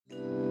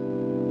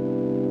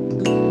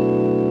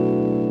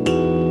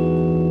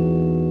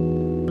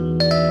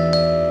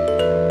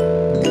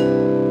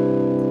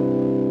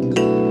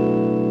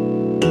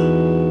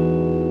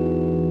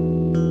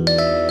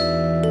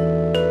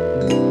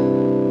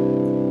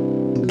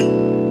All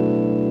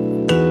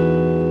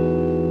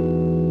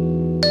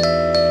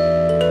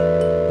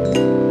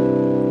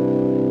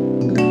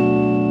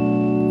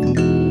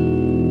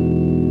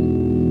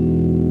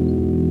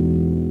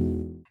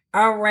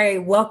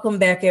right, welcome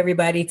back,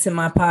 everybody, to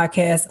my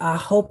podcast. I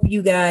hope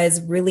you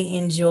guys really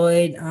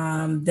enjoyed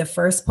the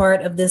first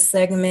part of this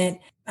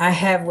segment. I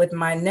have with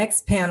my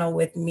next panel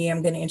with me,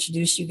 I'm going to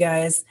introduce you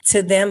guys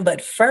to them.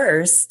 But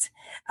first,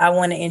 I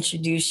want to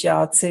introduce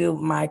y'all to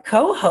my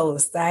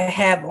co-host. I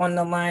have on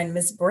the line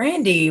Miss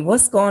Brandy.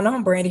 What's going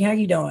on, Brandy? How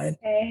you doing?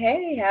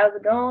 Hey, how's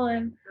it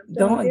going?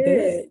 Doing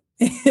good.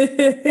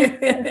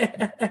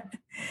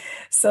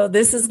 So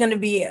this is going to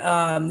be,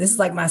 this is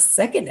like my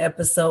second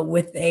episode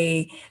with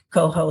a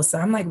co-host. So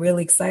I'm like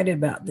really excited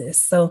about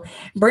this. So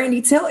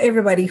Brandy, tell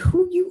everybody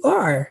who you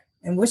are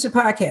and what's your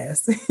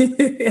podcast?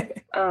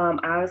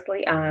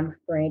 Honestly, I'm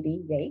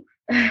Brandy Yates.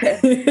 So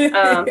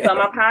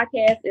my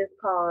podcast is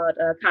called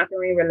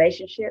Conquering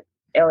Relationships,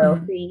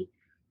 LLC.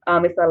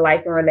 It's a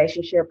life and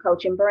relationship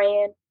coaching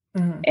brand.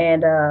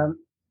 And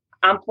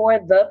I'm for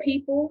the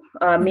people,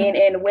 men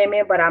and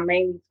women, but I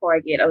mainly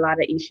target a lot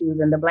of issues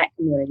in the Black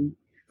community.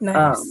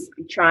 Nice.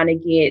 Trying to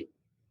get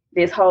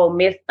this whole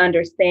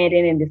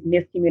misunderstanding and this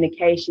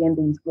miscommunication,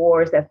 these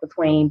wars that's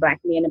between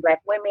Black men and Black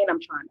women. I'm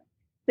trying to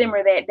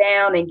simmer that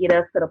down and get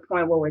us to the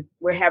point where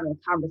we're having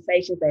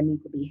conversations that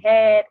need to be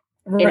had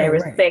in a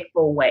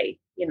respectful way,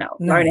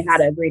 learning how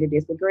to agree to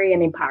disagree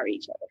and empower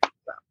each other.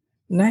 So.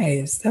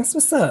 Nice. That's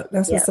what's up.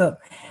 What's up.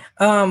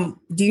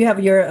 Do you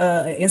have your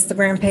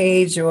Instagram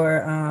page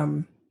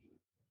or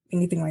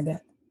anything like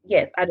that?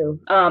 Yes, I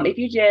do. If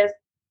you just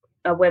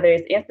whether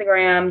it's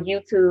Instagram,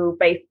 YouTube,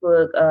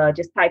 Facebook,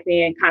 just type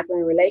in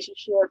Conquering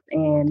Relationships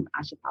and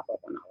I should pop up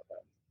on all of those.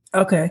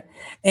 Okay.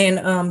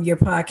 And your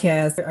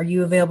podcast, are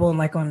you available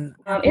on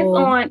Apple?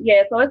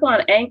 It's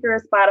on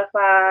Anchor,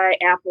 Spotify,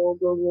 Apple,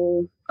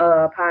 Google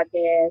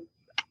Podcasts.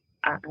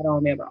 I don't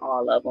remember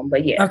all of them,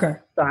 but yeah. Okay.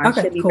 So I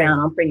should be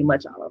found on pretty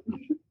much all of them.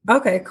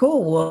 Okay,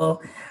 cool.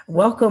 Well,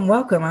 welcome.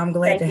 I'm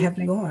glad to have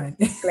you on.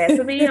 Glad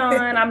to be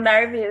on. I'm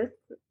nervous.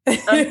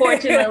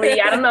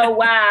 Unfortunately, I don't know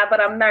why, but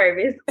I'm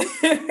nervous.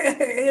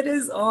 It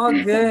is all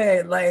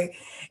good.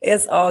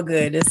 It's all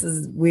good.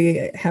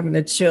 We're having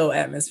a chill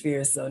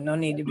atmosphere, so no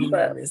need to be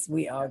nervous.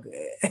 We all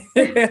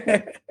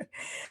good.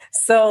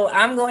 So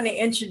I'm going to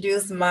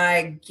introduce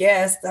my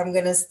guest. I'm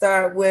going to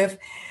start with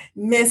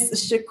Miss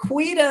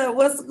Shaquita.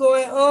 What's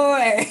going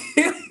on?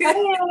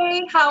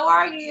 Hey, how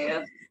are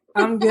you?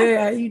 I'm good.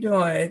 How you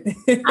doing?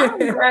 I'm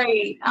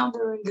great. I'm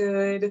doing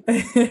good.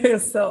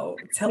 So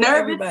tell nervous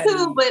everybody.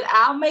 Too, but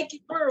I'll make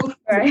it through.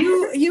 Right?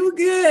 You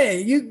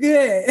good. You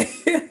good.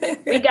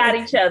 We got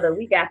each other.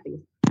 We got this.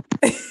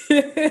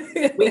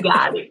 We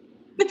got it.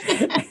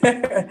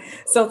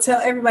 So tell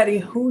everybody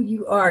who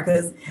you are,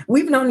 because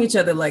we've known each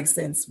other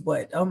since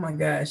what? Oh my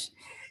gosh.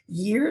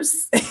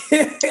 Years?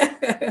 Since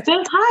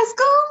high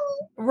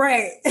school?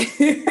 Right.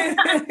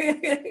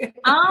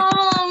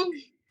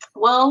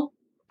 Well,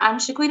 I'm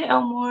Shaquita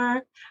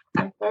Elmore.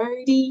 I'm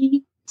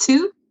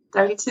 32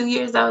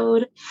 years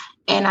old,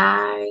 and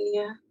I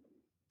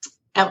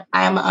am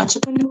an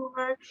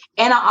entrepreneur,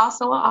 and I'm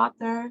also an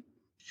author.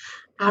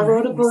 I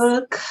wrote a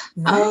book.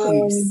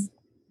 Nice.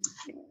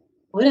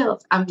 What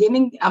else? I'm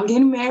getting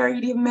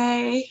married in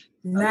May.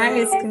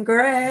 Nice.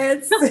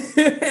 Congrats.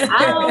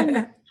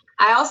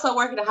 I also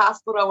work at a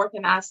hospital. I work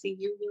in the ICU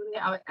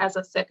unit as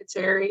a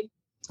secretary.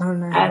 Oh,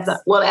 nice.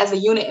 As a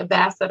unit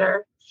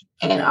ambassador.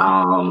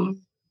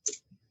 And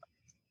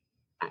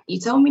you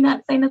told me not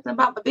to say nothing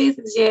about my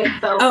business yet.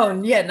 So.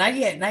 Oh, yeah, not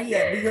yet.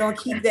 We're going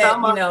to keep that,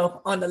 on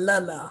the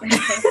la.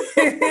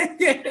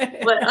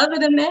 But other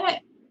than that,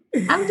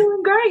 I'm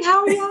doing great.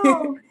 How are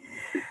y'all?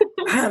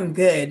 I'm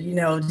good.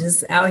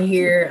 Just out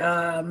here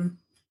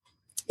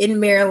in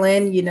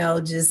Maryland,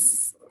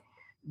 just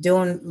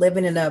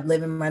living it up,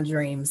 living my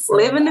dreams. So,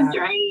 living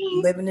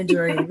the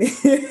dream.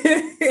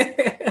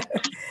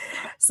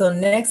 So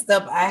next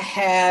up, I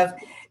have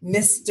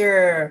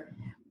Mr.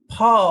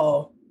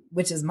 Paul,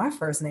 which is my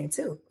first name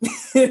too.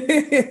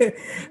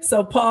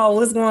 So Paul,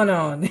 what's going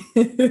on?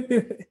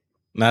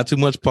 Not too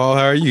much, Paul.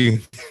 How are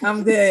you?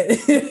 I'm good.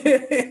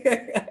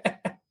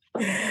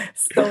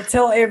 So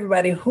tell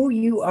everybody who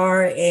you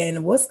are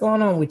and what's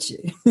going on with you.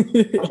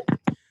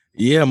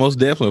 Yeah, most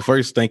definitely.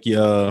 First, thank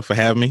you for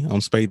having me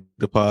on Spade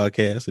the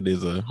Podcast. It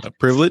is a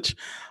privilege.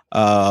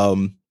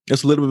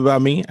 Just a little bit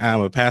about me.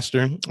 I'm a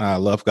pastor. I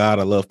love God.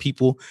 I love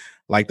people.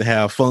 Like to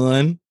have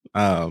fun.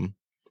 I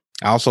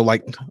also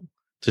like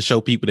to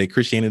show people that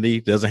Christianity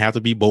doesn't have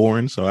to be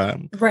boring. So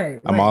I'm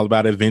all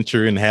about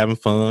adventure and having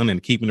fun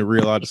and keeping it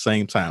real at the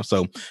same time.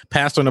 So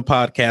pastor and a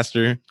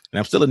podcaster, and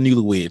I'm still a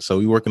newlywed. So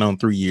we're working on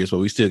 3 years, but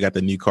we still got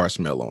the new car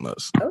smell on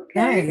us.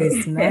 Okay.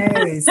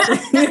 Nice.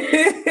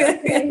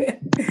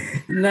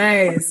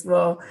 Nice.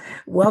 Well,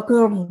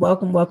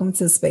 welcome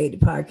to Spade the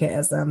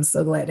Podcast. I'm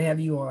so glad to have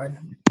you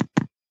on.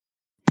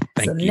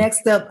 Thank you.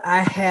 Next up, I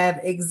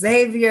have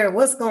Xavier.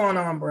 What's going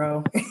on,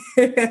 bro?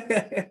 What's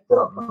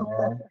up,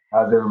 man?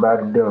 How's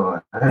everybody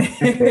doing?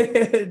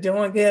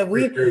 Doing good.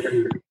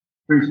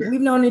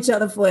 We've known each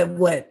other for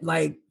what,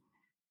 like,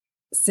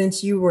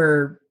 since you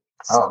were.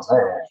 Oh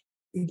man.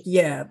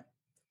 Yeah.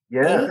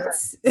 Yeah.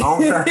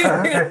 Long time.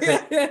 Something like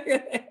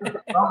that.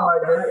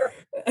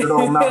 Good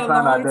old Mount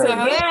Sinai Day.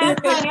 Yes,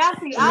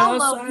 honey, I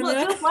love look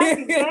just like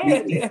his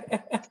daddy.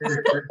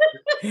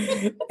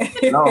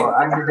 No,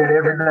 I get that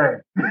every day.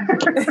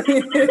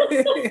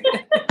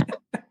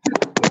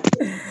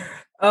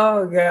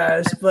 Oh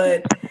gosh,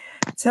 but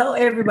tell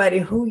everybody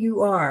who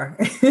you are.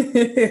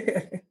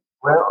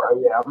 Well,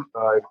 I'm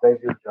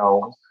Xavier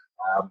Jones.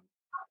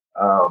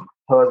 I'm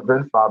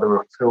husband, father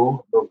of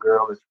 2. Little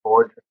girl is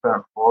 4, just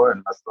turned 4,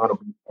 and my son will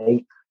be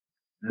 8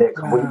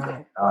 next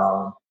week.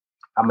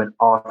 I'm an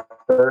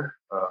author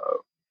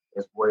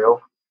as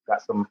well.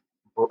 Got some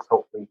books,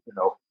 hopefully,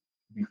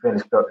 be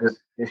finished up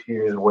this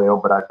year as well.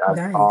 But I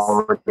Nice.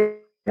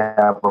 already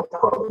have a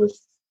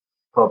published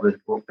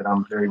book that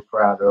I'm very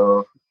proud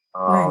of.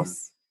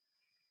 Nice.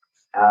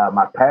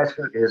 My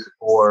passion is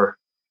for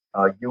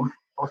youth,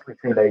 mostly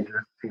teenage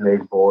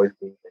boys.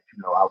 Being that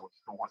I was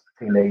once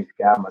a teenage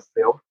guy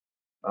myself.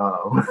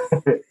 So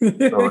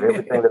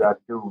everything that I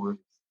do is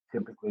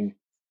typically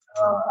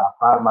I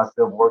find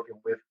myself working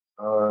with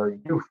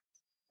youth,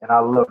 and I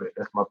love it.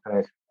 That's my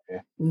passion.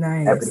 Man.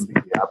 Nice. Happy to be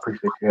here. I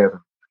appreciate you having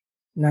me.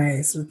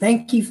 Nice. Well,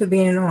 thank you for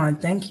being on.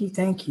 Thank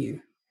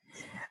you.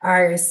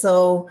 All right,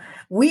 so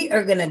we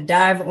are going to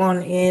dive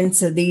on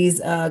into these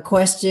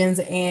questions,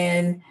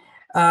 and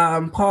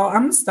Paul,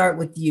 I'm going to start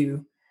with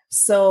you.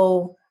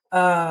 So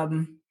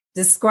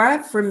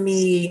describe for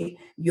me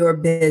your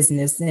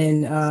business,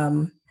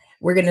 and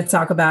we're going to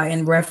talk about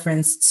in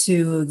reference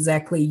to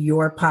exactly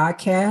your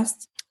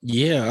podcast.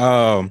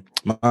 Yeah,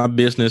 my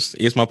business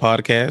is my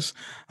podcast.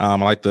 I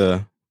like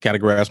to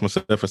categorize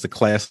myself as the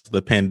class of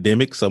the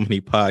pandemic. So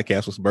many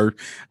podcasts was birthed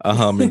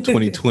in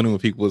 2020 when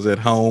people was at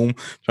home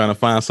trying to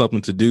find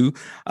something to do.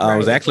 I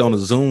was actually on a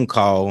Zoom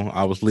call.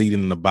 I was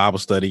leading the Bible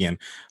study, and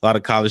a lot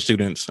of college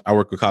students, I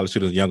work with college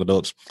students and young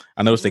adults.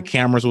 I noticed their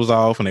cameras was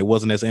off and they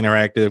wasn't as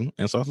interactive.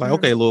 And so I was like,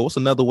 okay, Lord, what's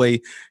another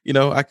way,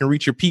 I can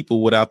reach your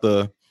people without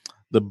the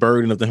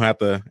burden of them have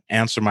to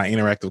answer my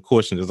interactive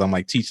questions as I'm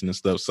like teaching and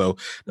stuff. So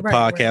the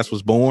podcast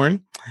was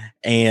born,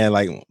 and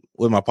like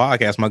with my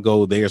podcast, my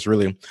goal there is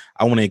really,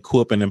 I want to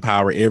equip and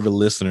empower every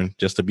listener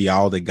just to be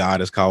all that God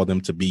has called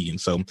them to be.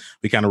 And so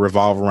we kind of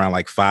revolve around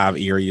like 5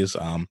 areas.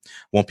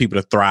 Want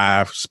people to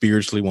thrive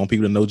spiritually, want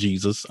people to know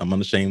Jesus. I'm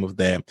unashamed of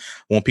that.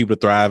 Want people to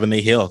thrive in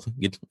their health,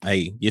 get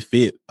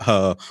fit.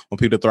 Want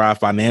people to thrive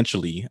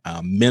financially,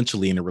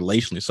 mentally, and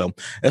relationally. So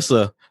that's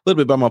a little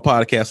bit about my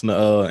podcast in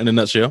a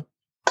nutshell.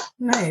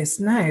 Nice.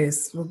 So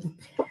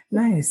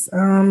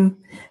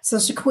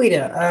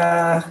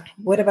Shaquita,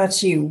 what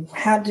about you?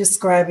 How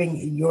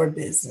describing your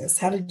business?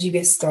 How did you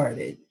get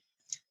started?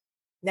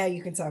 Now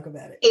you can talk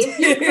about it. If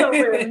you can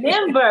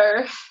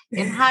remember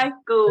in high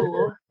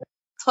school,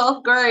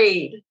 12th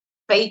grade,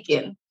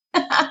 baking.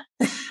 I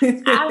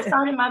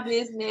started my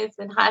business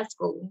in high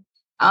school.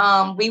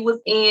 We was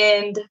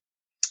in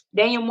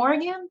Daniel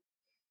Morgan.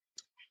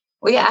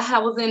 Well, yeah, I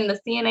was in the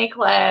CNA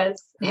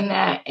class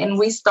and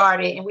we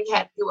started, and we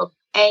had to do an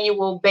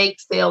annual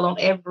bake sale on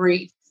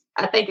every,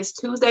 I think it's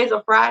Tuesdays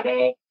or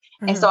Friday.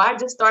 And so I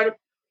just started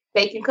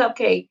baking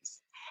cupcakes,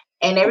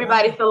 and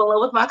everybody fell in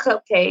love with my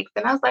cupcakes.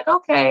 And I was like,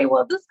 okay,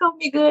 well, this is going to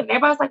be good. And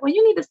everybody's like, well,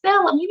 you need to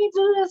sell them. You need to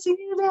do this. You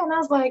need to do that. And I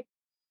was like,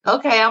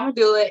 okay, I'm going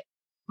to do it.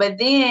 But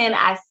then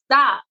I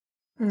stopped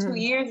 2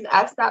 years.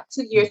 I stopped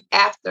 2 years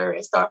after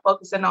and started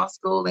focusing on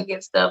school and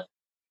get stuff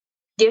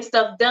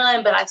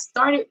done. But I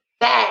started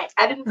back.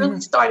 I didn't really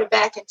start it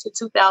back until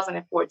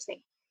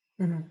 2014.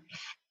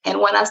 And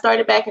when I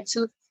started back in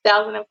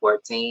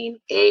 2014,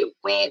 it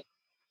went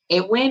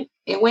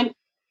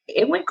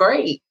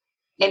great.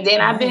 And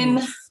then I've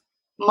been,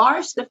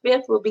 March the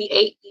 5th will be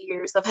 8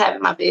 years of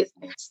having my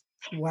business.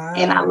 Wow.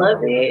 And I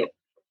love it.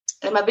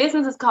 And my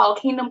business is called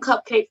Kingdom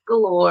Cupcakes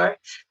Galore.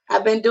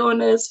 I've been doing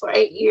this for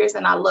 8 years,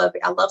 and I love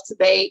it. I love to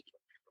bake.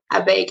 I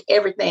bake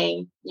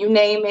everything. You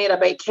name it. I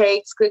bake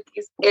cakes,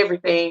 cookies,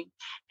 everything.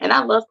 And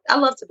I love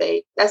to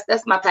bake.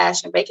 That's my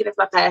passion. Baking is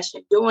my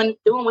passion. Doing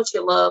what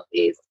you love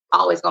is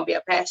always going to be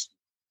a passion.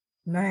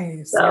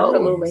 Nice. So,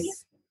 absolutely.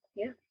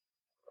 Yeah.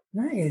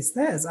 Nice.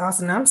 That is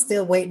awesome. I'm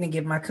still waiting to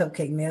get my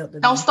cupcake mailed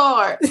today. Don't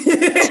start.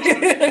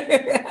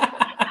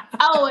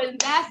 Oh, and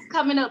that's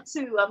coming up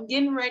too. I'm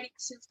getting ready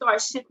to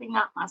start shipping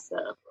out my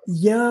stuff.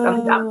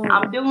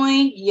 I'm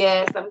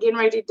getting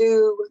ready to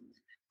do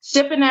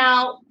shipping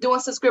out, doing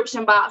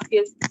subscription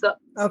boxes.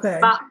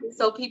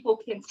 So people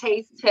can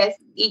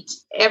test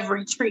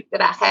every treat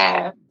that I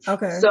have.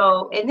 Okay.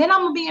 So, and then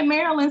I'm gonna be in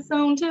Maryland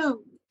soon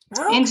too.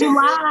 Okay. In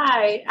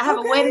July, I have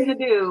a wedding to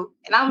do,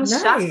 and I'm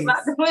shocked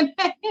about doing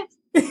that.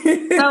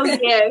 So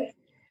yes,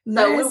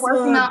 so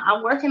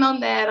I'm working on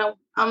that.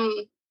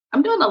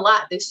 I'm doing a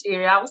lot this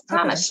year. I was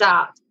kind of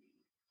shocked,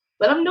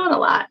 but I'm doing a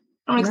lot.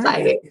 I'm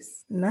excited.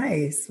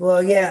 Nice.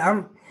 Well,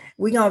 yeah,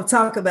 we're going to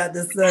talk about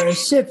this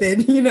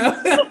shipping,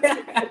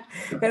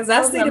 because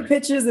I see the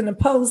pictures in the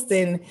post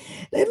and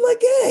they look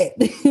good.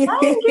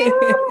 Thank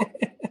you.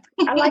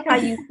 I like how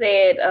you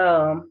said,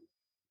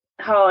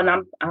 oh, and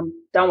I'm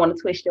don't want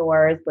to twist your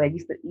words, but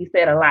you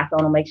said a lot, so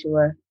I want to make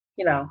sure,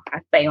 I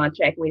stay on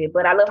track with it.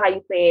 But I love how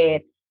you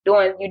said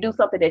you do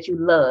something that you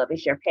love,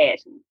 it's your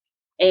passion.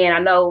 And I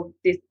know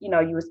this, you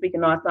were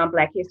speaking on some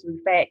Black History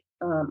fact,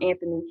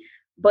 Anthony,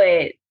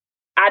 but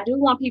I do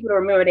want people to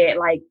remember that,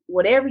 like,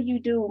 whatever you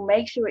do,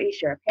 make sure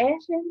it's your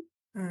passion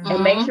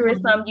and make sure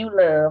it's something you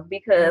love,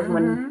 because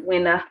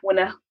when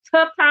the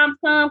tough times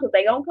come, because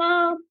they gonna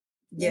come,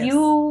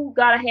 you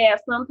gotta have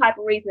some type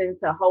of reason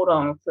to hold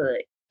on to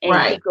it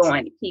and keep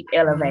going, keep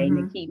elevating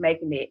it, keep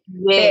making it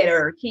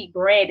better, keep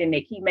branding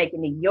it, keep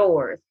making it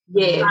yours.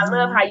 I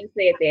love how you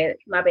said that.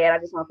 My bad, I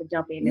just want to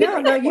jump in.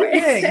 No,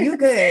 you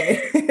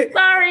good.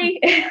 Sorry.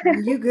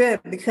 You good,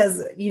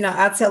 because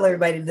I tell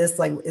everybody this,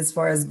 like, as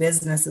far as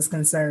business is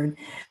concerned,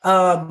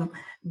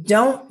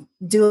 don't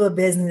do a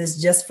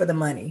business just for the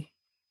money,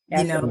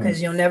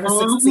 because you'll never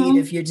succeed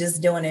if you're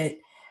just doing it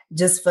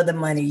just for the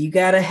money. You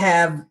got to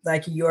have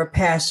like your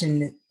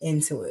passion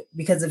into it,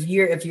 because if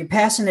you're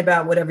passionate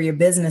about whatever your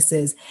business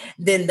is,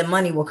 then the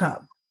money will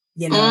come,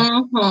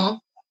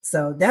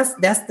 So that's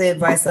the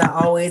advice I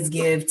always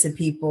give to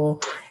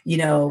people,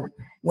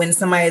 when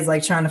somebody's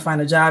like trying to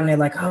find a job and they're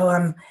like, oh,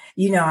 I'm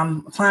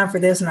applying for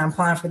this and I'm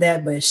applying for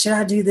that, but should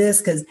I do this?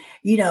 Because,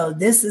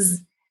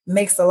 this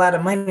makes a lot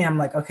of money. I'm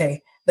like,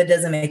 okay, but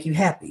does it make you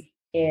happy?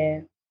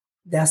 Yeah.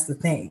 That's the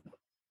thing.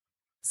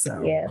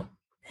 So, yeah.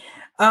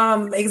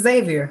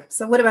 Xavier,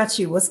 so what about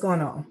you? What's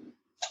going on?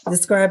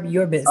 Describe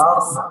your business.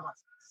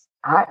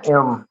 I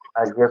am,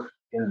 I guess,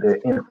 in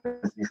the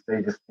infancy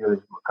stages still, as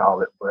you would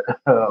call it, but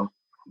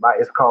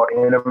it's called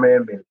Inner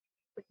Man Ministry.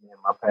 Again,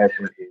 my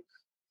passion is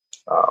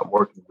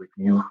working with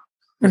youth,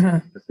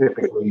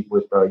 specifically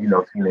with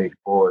teenage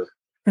boys.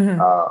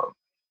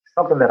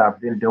 Something that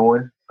I've been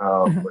doing,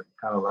 but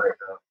kind of like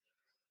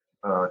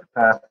the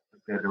pastor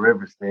said, the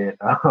river said,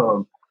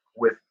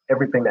 with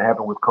everything that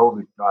happened with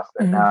COVID, I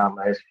sat down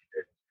last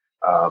year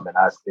and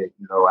I said,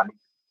 I need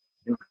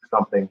to do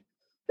something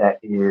that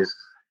is,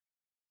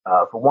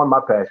 for one,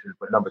 my passion,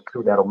 but number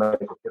two, that'll make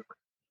a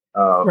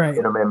difference.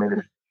 Inner Man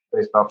Ministry,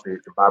 based off the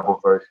Bible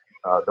verse,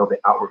 though the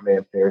outward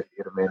man perish,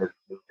 the inner man is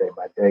new day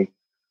by day.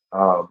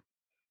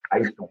 I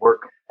used to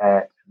work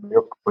at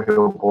Miracle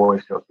Hill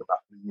Boys Shelter about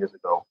 3 years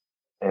ago,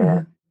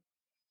 and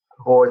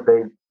boys,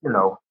 they,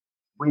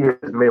 we as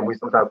men, we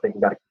sometimes think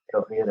we got to keep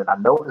up in, and I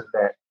noticed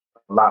that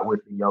a lot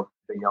with the young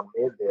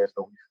men there.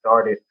 So we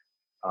started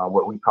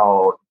what we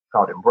called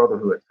it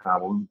brotherhood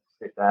time. When we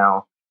sit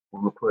down,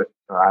 we would put,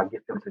 I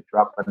get them to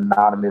drop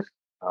anonymous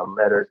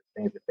letters,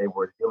 things that they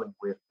were dealing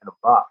with in a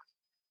box.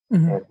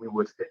 And we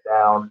would sit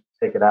down,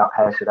 take it out,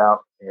 hash it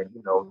out, and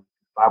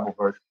Bible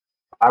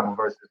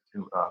verses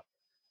to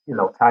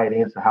tie it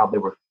into how they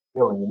were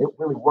feeling, and it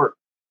really worked.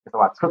 And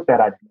so I took that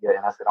idea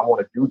and I said, I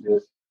want to do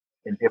this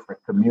in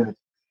different communities.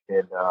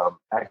 And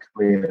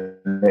actually, in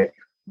the next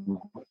few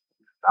weeks,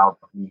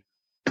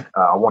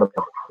 I want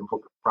to the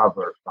book of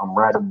Proverbs. I'm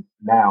writing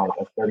now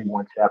a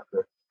 31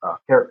 chapter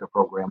character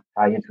program,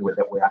 tie into it,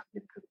 that way I can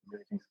get into the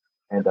communities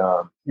and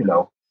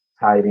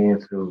tie it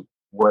into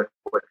what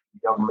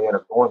young men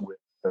are going with,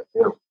 because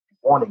they're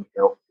wanting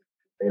help.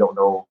 They don't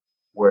know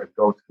where to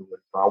go to. And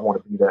so I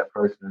want to be that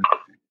person,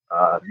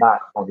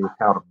 not on the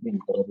account of me,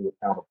 but on the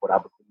account of what I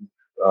believe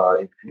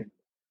in Jesus,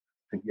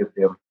 to give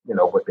them,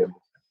 what they're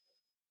missing.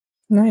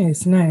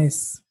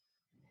 Nice.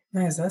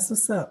 That's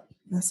what's up.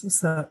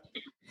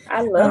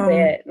 I love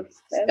that.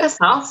 That's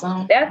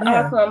awesome. That's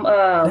awesome.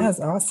 That's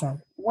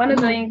awesome. One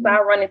of the things I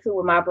run into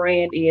with my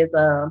brand is,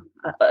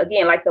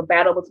 again, like the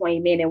battle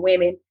between men and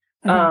women.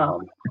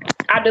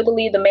 I do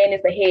believe the man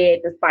is the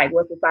head, despite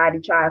what society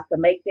tries to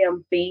make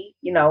them be.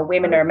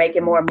 Women are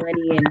making more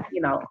money and,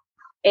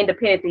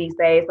 independent these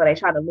days, so they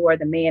try to lure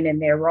the man in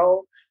their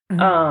role.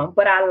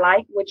 But I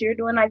like what you're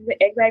doing, like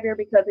Xavier,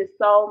 because it's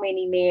so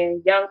many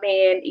men, young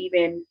men,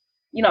 even,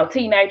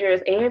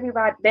 teenagers,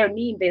 everybody, they're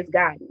needing this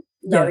guidance.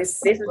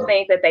 This is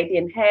things that they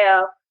didn't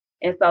have.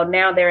 And so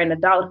now they're in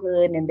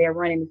adulthood and they're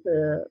running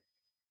into,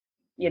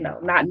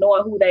 not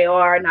knowing who they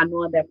are, not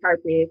knowing their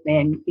purpose,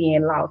 and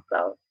being lost.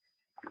 So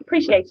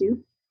appreciate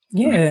you.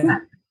 Yeah,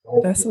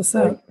 that's what's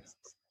up.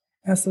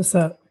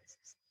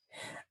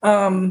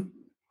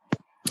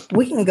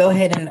 We can go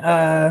ahead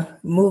and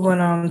move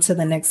on to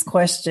the next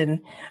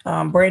question.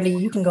 Brandy,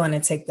 you can go in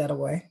and take that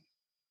away.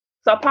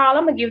 So Paul,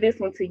 I'm gonna give this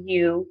one to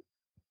you.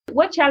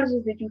 What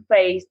challenges did you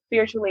face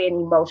spiritually and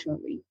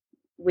emotionally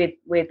with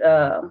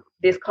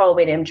this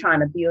COVID and trying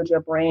to build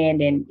your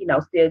brand and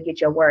still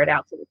get your word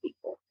out to the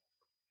people?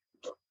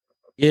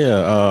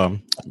 Yeah,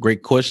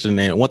 great question.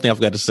 And one thing I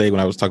forgot to say when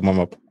I was talking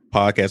about my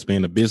podcast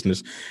being a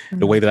business,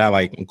 the way that I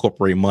like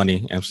incorporate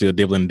money, I'm still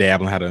dabbling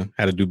how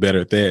to do better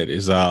at that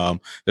is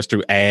that's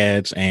through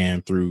ads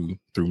and through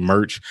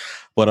merch,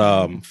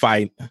 but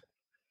fight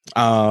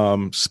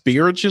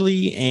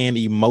spiritually and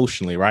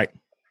emotionally, right?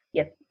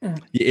 Yes.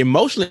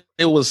 Emotionally,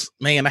 it was,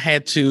 man,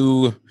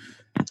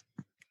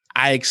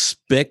 I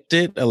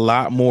expected a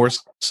lot more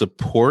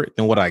support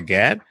than what I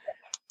got,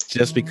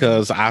 just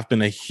because I've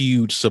been a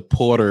huge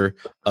supporter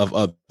of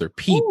other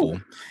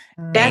people.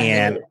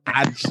 And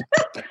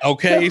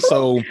okay,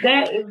 so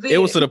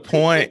it was to the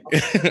point,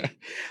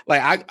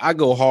 like I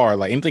go hard.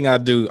 Like anything I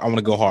do, I want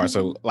to go hard.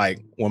 So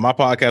like when my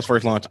podcast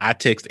first launched, I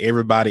text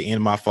everybody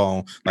in my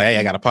phone, like, hey,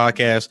 I got a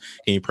podcast.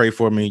 Can you pray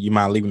for me? You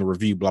mind leaving a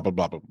review? Blah, blah,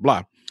 blah, blah,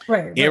 blah.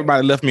 Right.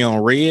 Everybody left me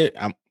on red.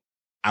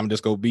 I'm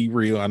just gonna be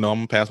real. I know I'm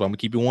gonna pass, but I'm gonna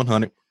keep it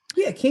 100.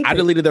 Yeah, I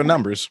deleted their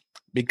numbers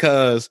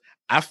because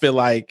I feel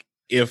like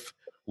if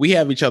we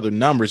have each other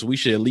numbers, we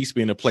should at least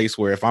be in a place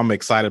where if I'm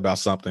excited about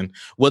something,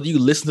 whether you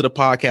listen to the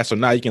podcast or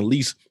not, you can at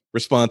least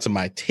respond to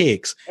my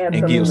text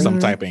and give some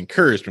type of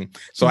encouragement.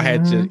 So I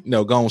had to,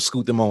 go and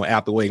scoot them on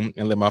out the way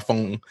and let my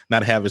phone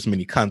not have as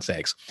many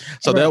contacts.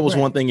 So that was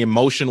one thing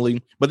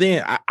emotionally. But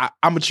then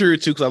I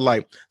matured too, because I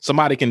like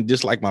somebody can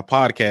dislike my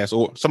podcast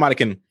or somebody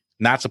can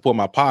not support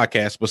my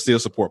podcast, but still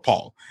support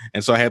Paul.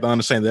 And so I had to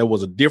understand there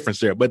was a difference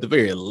there. But at the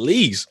very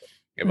least,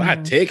 if I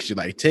text you,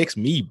 like text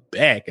me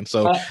back. And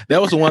so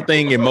that was the one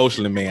thing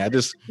emotionally, man.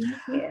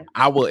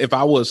 I will, if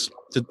I was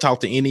to talk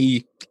to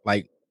any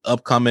like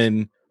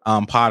upcoming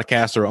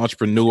podcaster or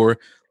entrepreneur,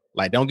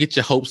 like don't get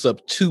your hopes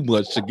up too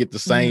much to get the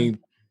same.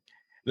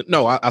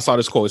 No, I saw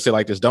this quote. It said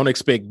like this: don't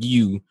expect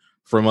you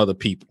from other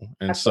people.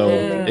 And so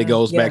it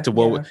goes back to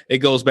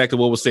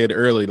what was said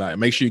earlier. Like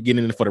make sure you're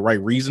getting in for the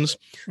right reasons.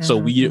 So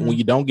when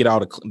you don't get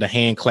all the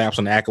hand claps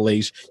and the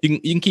accolades, you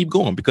can keep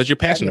going because you're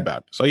passionate about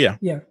it. So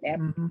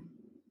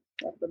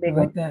that's a big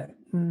one. That.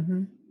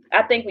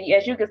 I think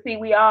as you can see,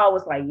 we all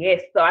was like,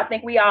 yes. So I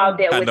think we all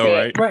dealt with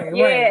that. Right.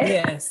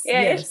 Yes.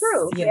 It's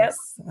true.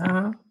 Yes.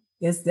 Yep.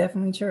 It's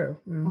definitely true.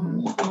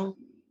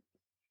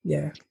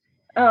 Yeah.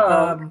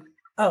 I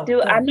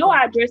know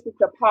I addressed it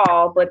to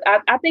Paul, but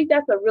I think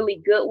that's a really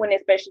good one,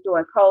 especially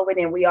during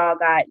COVID, and we all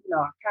got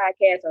our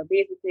podcasts or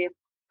businesses.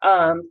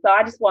 So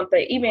I just want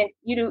even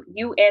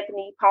you,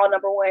 Anthony, Paul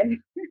number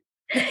one.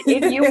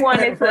 if you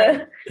wanted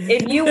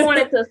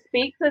to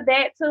speak to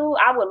that too,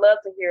 I would love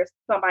to hear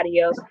somebody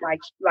else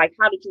like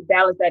how did you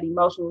balance that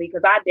emotionally?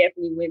 Because I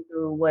definitely went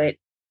through what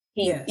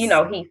he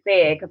he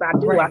said, because I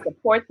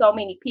support so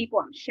many people.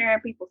 I'm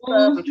sharing people's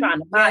stuff. I'm trying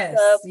to buy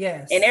stuff.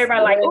 And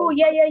everybody like, oh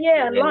yeah,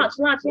 launch.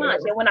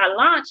 And when I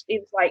launched,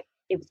 it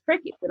was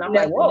crickets, and I'm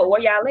like, whoa, where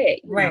y'all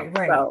at? Right.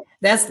 So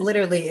that's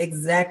literally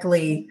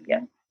exactly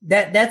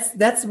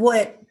that's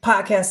what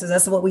podcasters.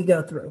 That's what we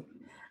go through.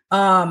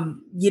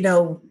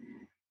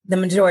 The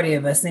majority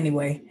of us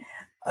anyway.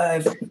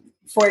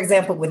 For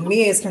example, with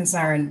me is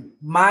concerned,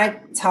 my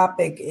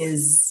topic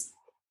is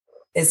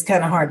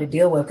kind of hard to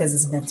deal with because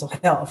it's mental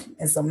health.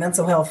 And so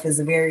mental health is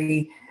a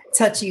very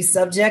touchy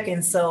subject.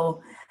 And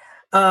so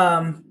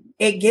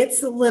it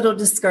gets a little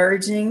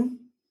discouraging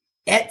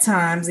at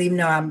times, even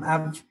though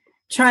I'm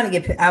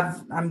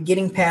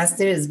getting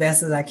past it as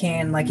best as I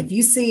can. Like if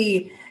you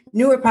see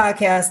newer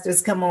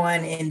podcasters come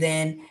on and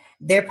then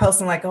they're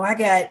posting like, oh, I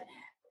got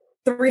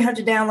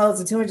 300 downloads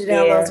or 200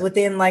 downloads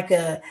within like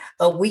a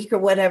week or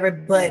whatever.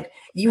 But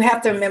you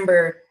have to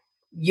remember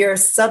your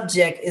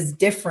subject is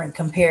different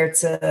compared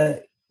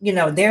to,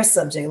 their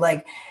subject.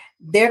 Like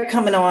they're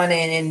coming on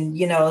and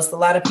it's a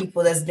lot of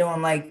people that's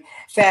doing like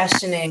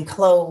fashion and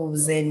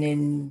clothes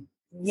and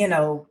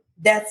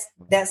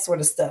that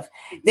sort of stuff.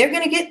 They're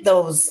going to get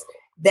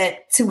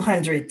that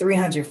 200,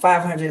 300,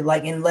 500,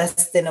 like in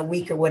less than a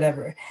week or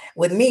whatever.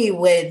 With me,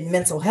 with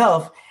mental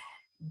health,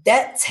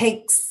 that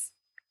takes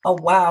a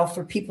while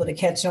for people to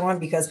catch on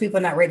because people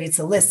are not ready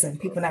to listen.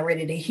 People are not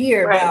ready to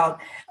hear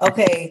about,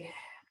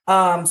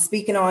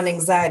 speaking on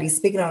anxiety,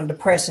 speaking on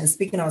depression,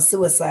 speaking on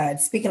suicide,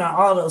 speaking on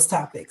all those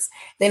topics.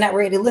 They're not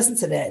ready to listen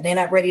to that. They're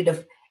not ready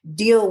to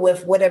deal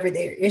with whatever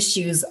their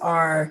issues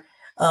are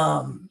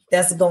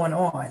that's going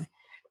on.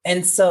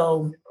 And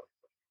so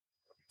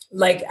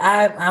like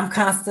I'm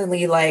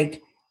constantly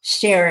like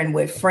sharing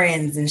with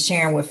friends and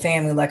sharing with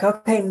family, like,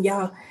 okay,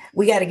 y'all,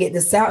 we got to get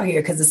this out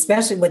here because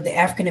especially with the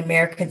African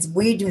Americans,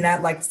 we do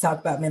not like to talk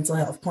about mental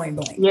health point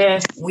blank.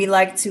 Yes. We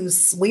like to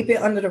sweep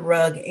it under the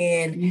rug,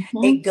 and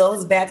it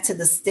goes back to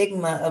the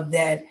stigma of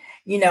that,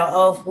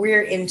 if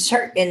we're in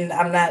church, and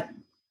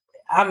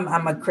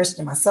I'm a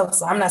Christian myself,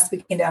 so I'm not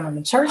speaking down on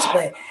the church,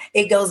 but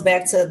it goes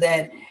back to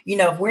that,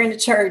 if we're in the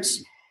church,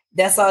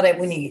 that's all that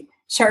we need.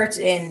 Church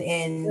and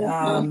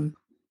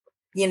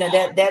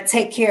that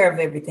take care of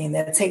everything.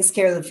 That takes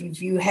care of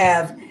if you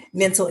have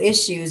mental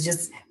issues,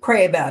 just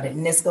pray about it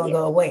and it's going to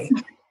go away.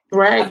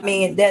 Right. I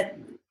mean,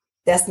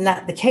 that's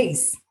not the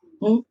case.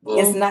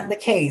 It's not the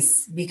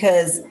case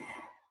because,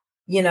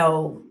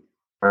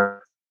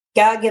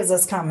 God gives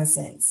us common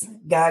sense.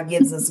 God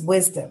gives us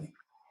wisdom,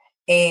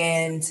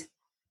 and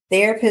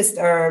therapists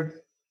are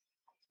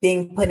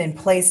being put in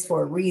place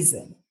for a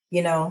reason.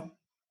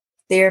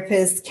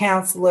 Therapists,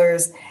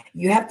 counselors,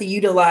 you have to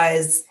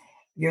utilize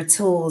your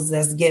tools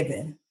that's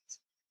given,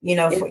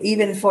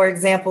 for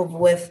example,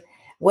 with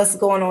what's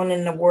going on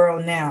in the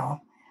world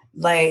now,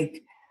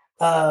 like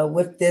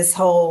with this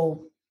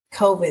whole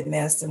COVID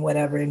mess and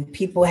whatever, and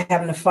people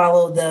having to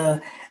follow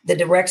the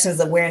directions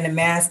of wearing the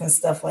mask and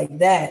stuff like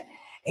that.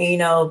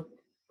 And,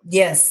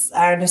 yes,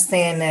 I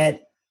understand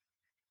that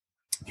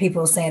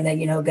people saying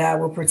that, God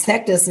will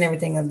protect us and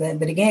everything of that.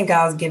 But again,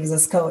 God gives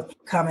us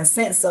common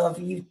sense. So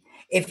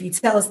if you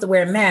tell us to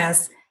wear a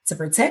mask to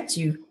protect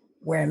you,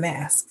 wear a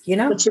mask,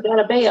 But you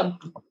gotta obey them.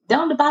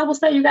 Don't the Bible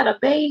say you gotta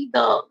obey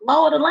the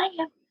law of the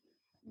land?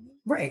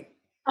 Right.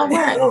 Oh,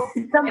 right.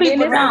 Some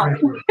people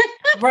don't.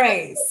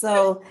 Right.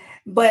 So,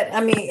 but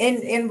I mean,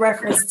 in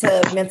reference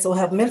to mental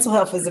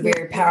health is a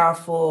very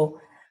powerful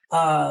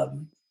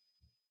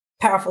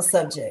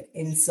subject.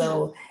 And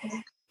so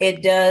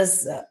it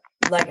does,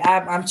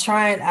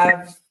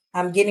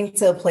 I'm getting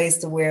to a place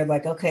to where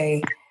like,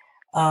 okay,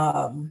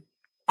 I'm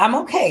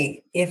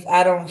okay if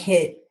I don't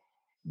hit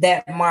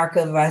that mark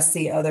of I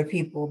see other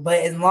people. But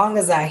as long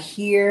as I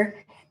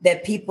hear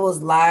that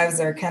people's lives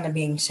are kind of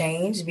being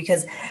changed,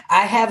 because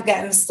I have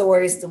gotten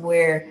stories to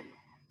where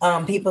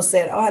people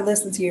said, "Oh, I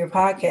listened to your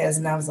podcast,"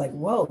 and I was like,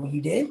 "Whoa,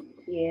 you did?"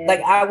 Yeah.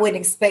 Like I wouldn't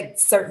expect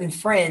certain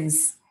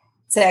friends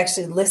to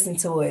actually listen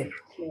to it.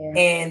 Yeah.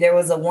 And there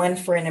was one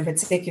friend in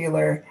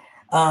particular.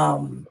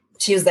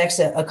 She was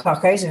actually a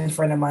Caucasian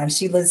friend of mine.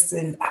 She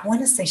listened. I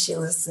want to say she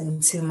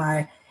listened to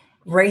my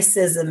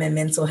racism and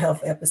mental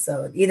health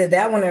episode, either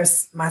that one or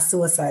my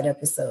suicide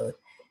episode.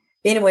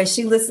 Anyway,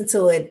 she listened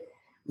to it,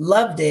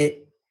 loved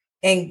it,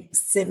 and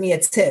sent me a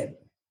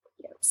tip.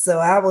 So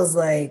I was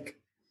like,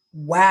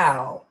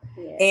 wow.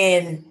 Yeah.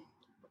 And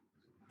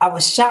I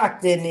was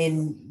shocked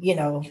and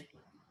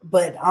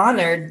but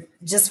honored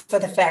just for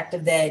the fact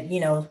of that,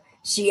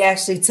 she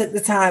actually took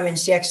the time and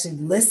she actually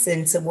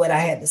listened to what I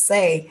had to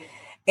say,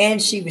 and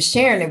she was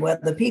sharing it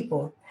with other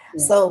people.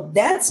 Yeah. So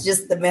that's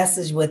just the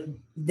message with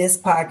this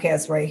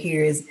podcast right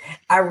here is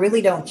I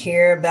really don't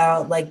care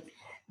about like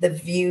the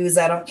views.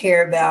 I don't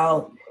care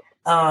about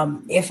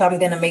if I'm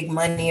going to make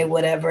money or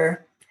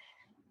whatever.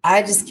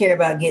 I just care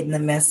about getting the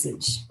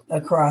message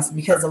across,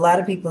 because a lot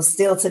of people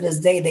still to this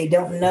day, they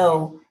don't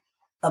know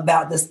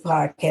about this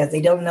podcast.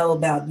 They don't know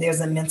about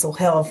there's a mental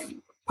health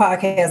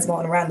podcast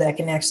going around that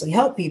can actually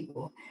help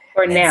people.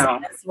 For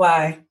now.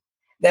 So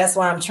that's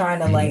why I'm trying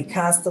to like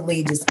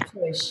constantly just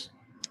push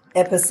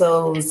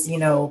episodes,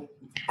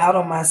 out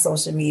on my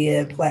social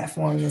media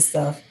platforms and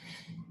stuff.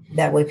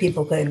 That way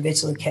people could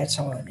eventually catch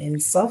on.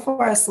 And so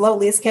far,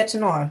 slowly it's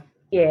catching on.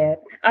 Yeah.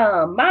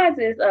 Mine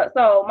is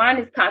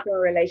conquering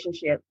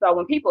relationships. So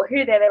when people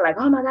hear that, they're like,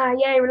 oh my God,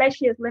 yay,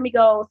 relationships, let me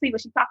go see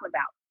what she's talking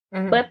about.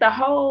 Mm-hmm. But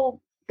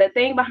the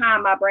thing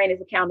behind my brand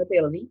is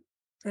accountability.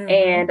 Mm-hmm.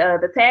 And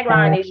the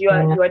tagline is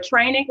your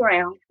training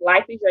ground.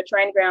 Life is your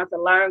training ground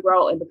to learn,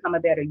 grow, and become a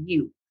better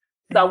you.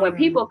 So when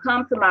people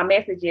come to my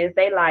messages,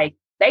 they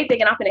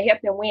thinking I'm going to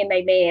help them win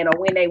their man or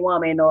win their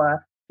woman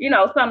or,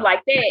 something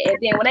like that. And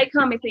then when they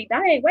come and see,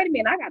 dang, wait a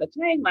minute, I got to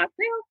change myself.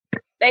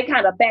 They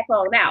kind of back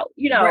on out,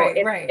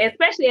 right.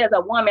 Especially as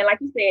a woman, like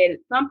you said,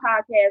 some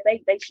podcasts,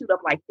 they shoot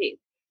up like this.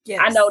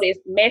 Yes. I know this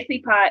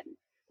messy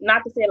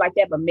not to say it like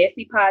that, but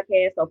messy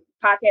podcast, so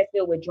podcasts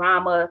filled with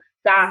drama,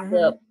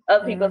 gossip,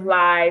 other people's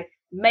lives,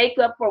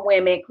 makeup for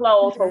women,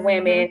 clothes for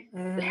women,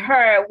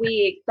 hair,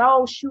 wigs,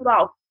 those shoot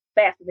off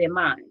faster than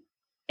mine.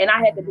 And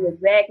I had to do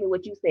exactly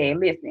what you said.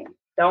 Listen,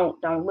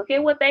 don't look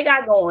at what they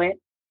got going.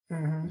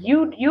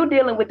 You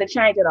dealing with the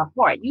change of the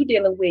heart.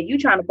 You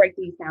trying to break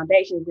these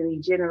foundations and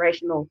these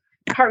generational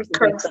curses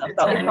and stuff.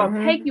 So it's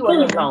gonna take you a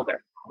little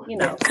longer.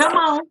 Come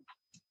on.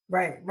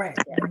 Right.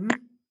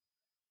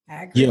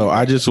 Yeah.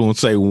 I just want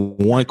to say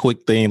one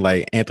quick thing,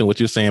 like Anthony, what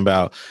you're saying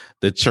about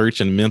the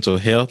church and mental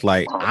health.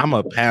 Like I'm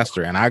a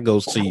pastor and I go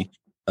see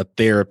a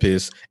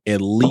therapist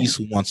at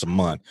least once a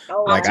month.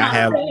 Like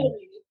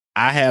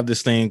I have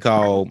this thing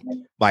called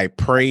like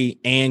pray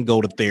and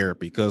go to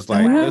therapy. Cause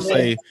like, let's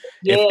say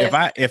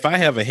if I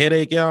have a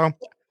headache, y'all,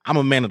 I'm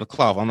a man of the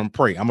cloth. I'm gonna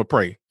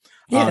pray.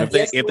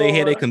 If they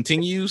headache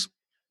continues,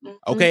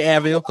 okay,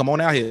 Avil, come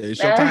on out here.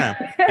 It's your time.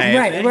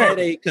 And if that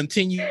headache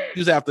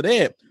continues after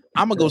that,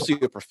 I'm gonna go see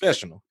a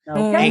professional.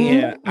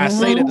 Okay. And I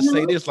say that to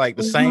say this, like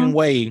the same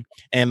way,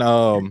 and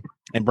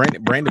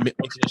Brandon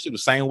mentioned the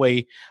same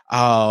way,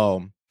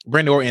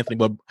 Brandon or Anthony,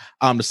 but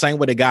the same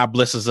way that God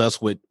blesses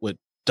us with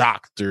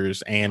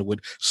doctors and with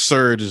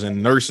surgeons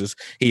and nurses,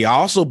 he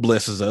also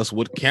blesses us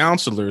with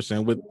counselors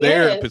and with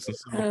therapists. And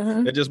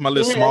so that's just my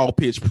little small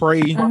pitch.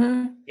 Pray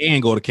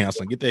and go to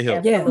counseling. Get that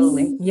help.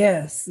 Absolutely.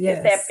 Yes.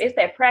 It's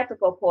that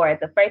practical part,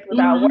 the faith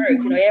without works.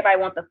 Everybody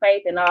wants the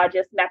faith and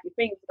just snap your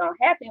fingers, it's gonna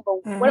happen.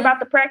 But what about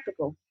the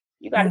practical?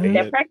 You got to get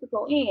that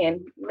practical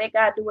in. Let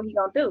God do what He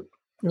gonna do.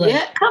 Right.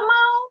 Yeah, come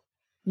on.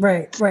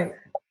 Right.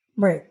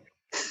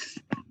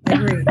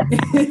 Agreed.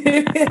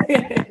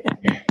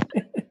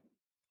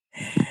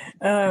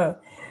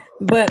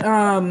 But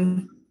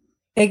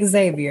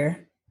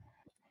Xavier,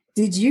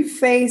 did you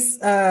face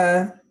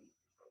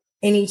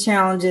any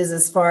challenges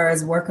as far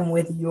as working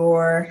with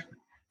your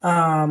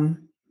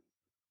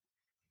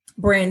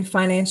brand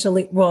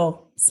financially,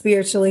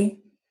 spiritually,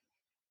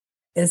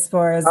 as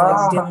far as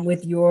dealing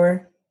with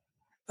your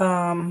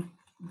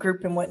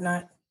group and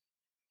whatnot?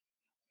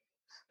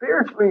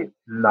 Spiritually,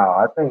 no.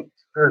 I think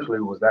spiritually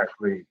was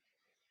actually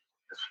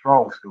the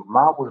strong suit.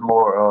 Mine was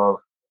more of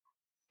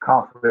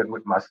confident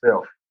with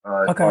myself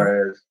as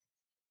far as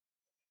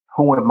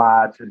who am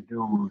I to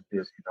do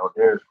this? You know,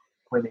 there's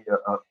plenty of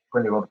other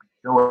people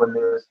doing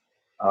this.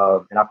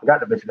 And I forgot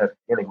to mention at the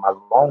beginning, my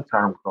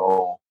long-term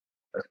goal,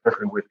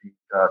 especially with the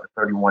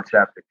 31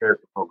 chapter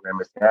character program,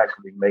 is to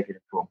actually make it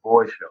into a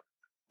boys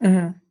show.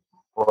 Mm-hmm.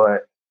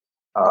 But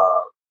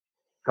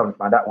come to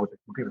find out with the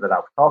people that I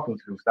was talking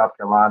to, South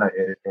Carolina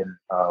and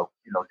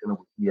you know, dealing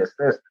with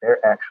ESS,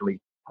 they're actually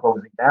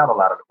closing down a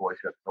lot of the boys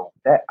shows. So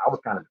that I was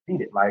kind of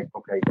defeated. Like,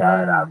 okay,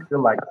 God, I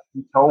feel like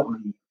you told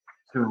me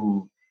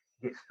to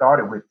get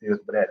started with this,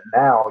 but at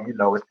now, you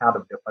know, it's kind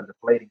of a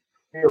deflating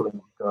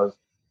feeling because,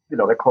 you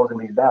know, they're closing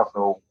these down.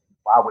 So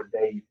why would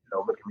they, you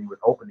know, look at me with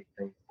opening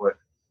things? But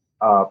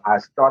I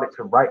started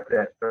to write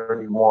that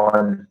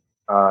 31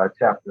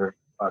 chapter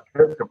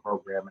character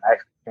program, and I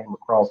actually came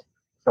across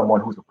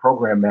someone who's a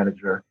program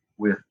manager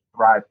with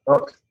Thrive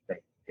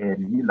Upstate,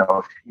 and you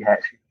know, she's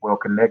well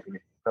connected.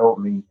 And she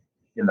told me,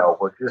 you know,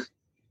 well, just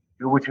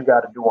do what you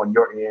got to do on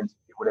your end,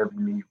 get whatever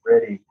you need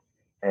ready,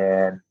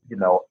 and you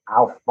know,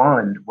 I'll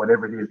fund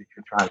whatever it is that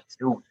you're trying to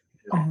do.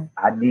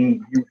 I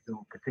need you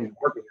to continue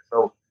working.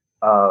 So,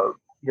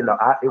 you know,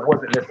 it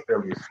wasn't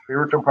necessarily a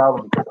spiritual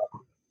problem because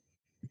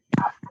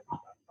I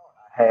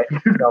had,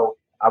 you know,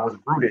 I was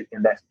rooted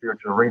in that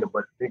spiritual arena,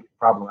 but the biggest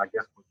problem, I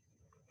guess, was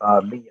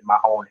me in my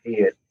own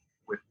head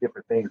with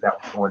different things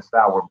that was going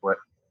sour. But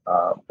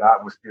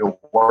God was still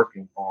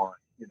working on,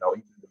 you know,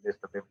 even in the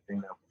midst of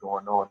everything that was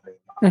going on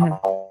in my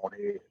own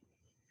head.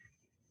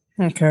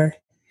 Okay.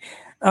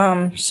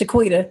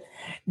 Shaquita,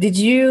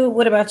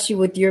 what about you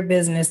with your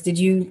business? Did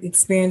you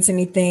experience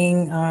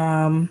anything?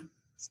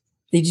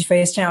 Did you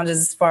face challenges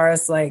as far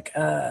as like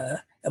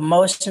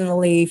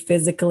emotionally,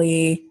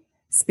 physically,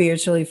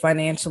 spiritually,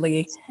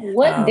 financially?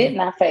 What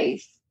didn't I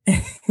face?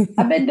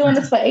 I've been doing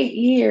this for 8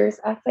 years.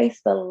 I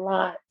faced a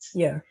lot.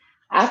 Yeah.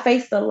 I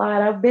faced a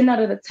lot. I've been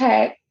under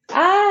attack.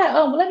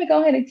 Let me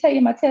go ahead and tell you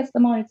my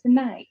testimony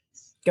tonight.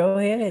 Go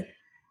ahead.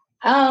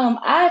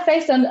 I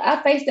faced an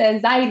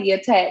anxiety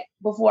attack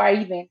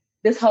before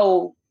this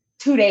whole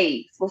 2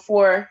 days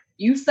before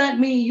you sent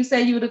me. You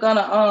said you were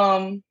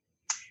gonna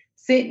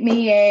send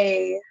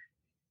me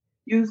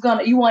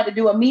you wanted to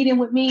do a meeting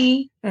with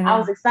me. Mm-hmm. I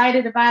was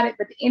excited about it,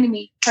 but the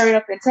enemy hurried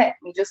up and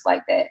attacked me just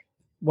like that.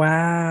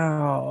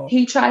 Wow.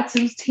 He tried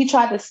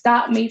to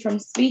stop me from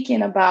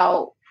speaking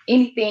about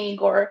anything he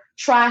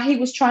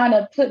was trying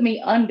to put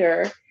me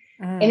under.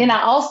 And then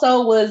I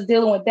also was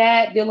dealing with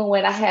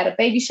I had a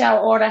baby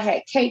shower order, I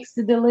had cakes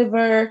to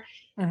deliver.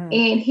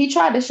 And he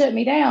tried to shut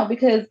me down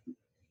because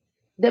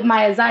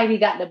my anxiety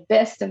got the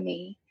best of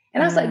me.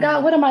 And I was like,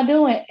 God, what am I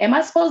doing? Am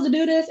I supposed to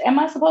do this? Am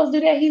I supposed to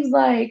do that? He was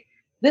like,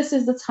 this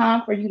is the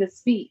time for you to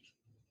speak.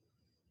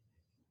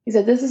 He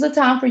said, this is the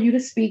time for you to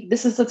speak.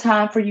 This is the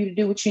time for you to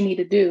do what you need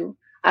to do.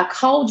 I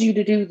called you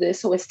to do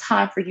this, so it's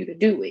time for you to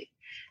do it.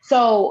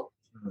 So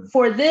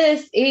for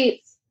this,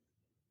 it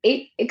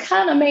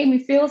kind of made me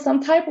feel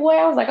some type of way.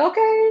 I was like,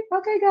 okay,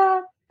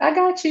 God, I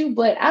got you.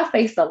 But I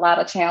faced a lot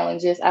of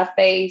challenges. I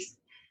faced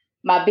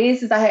my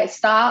business. I had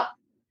stopped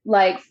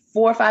like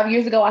 4 or 5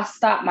 years ago. I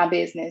stopped my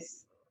business.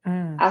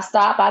 I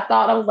stopped. I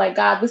thought, I was like,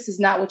 God, this is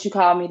not what you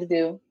called me to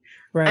do.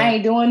 Right. I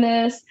ain't doing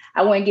this.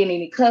 I wasn't getting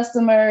any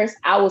customers.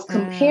 I was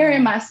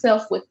comparing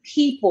myself with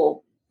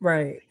people.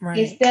 Right.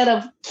 Instead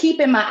of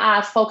keeping my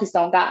eyes focused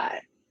on God.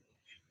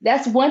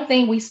 That's one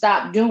thing we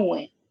stopped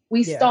doing.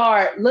 We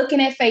start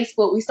looking at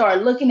Facebook. We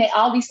start looking at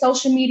all these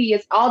social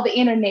medias, all the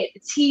internet, the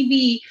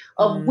TV.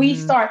 We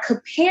start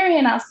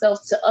comparing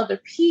ourselves to other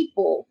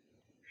people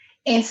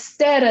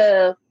instead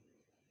of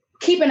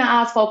keeping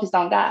our eyes focused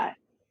on God.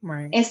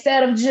 Right.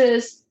 Instead of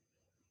just,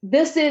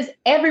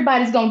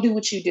 everybody's going to do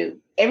what you do.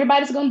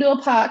 Everybody's going to do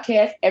a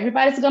podcast.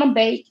 Everybody's going to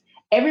bake.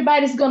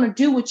 Everybody's going to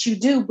do what you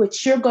do,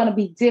 but you're going to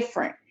be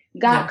different.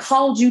 God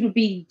called you to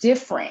be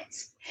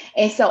different.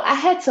 And so I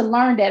had to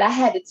learn that. I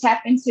had to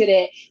tap into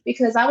that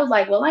because I was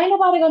like, well, ain't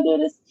nobody going to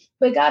do this.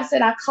 But God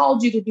said, I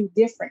called you to do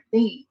different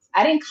things.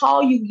 I didn't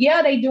call you.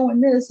 Yeah, they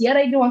doing this. Yeah,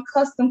 they doing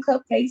custom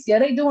cupcakes. Yeah,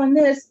 they doing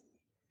this.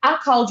 I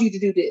called you to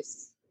do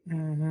this.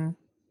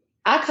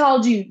 I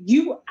called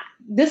you.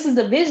 This is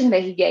the vision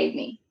that he gave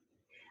me.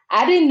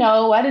 I didn't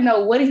know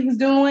what he was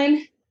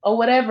doing or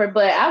whatever,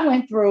 but I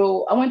went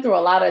through a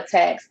lot of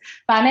attacks.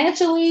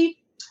 Financially,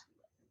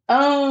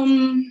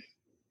 no,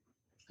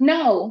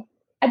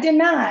 I did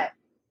not.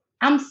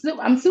 I'm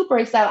super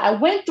excited. I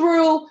went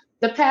through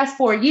the past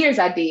 4 years.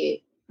 I did.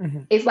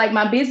 It's like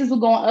my business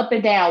was going up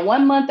and down.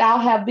 1 month I'll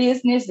have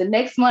business. The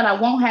next month I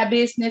won't have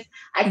business.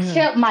 I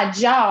kept my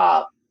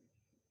job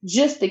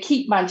just to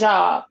keep my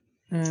job.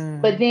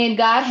 But then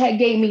God had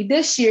gave me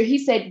this year. He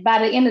said, by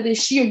the end of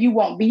this year, you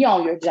won't be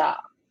on your job.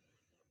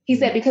 He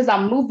said, because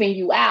I'm moving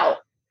you out.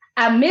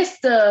 I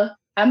missed the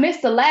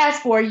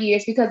last 4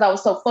 years because I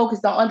was so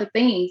focused on other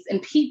things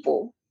and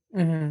people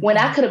when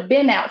I could have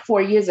been out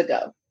 4 years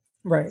ago.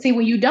 Right. See,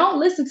 when you don't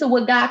listen to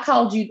what God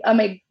called you,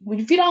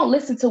 if you don't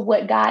listen to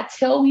what God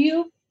tell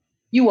you,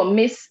 you will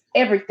miss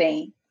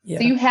everything. Yeah.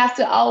 So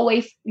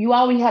you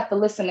always have to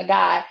listen to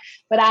God.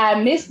 But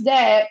I missed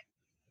that.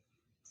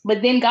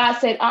 But then God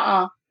said,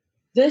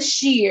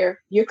 this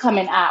year you're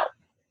coming out.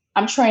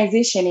 I'm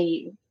transitioning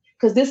you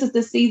because this is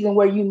the season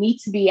where you need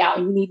to be out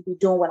and you need to be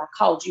doing what I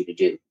called you to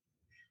do.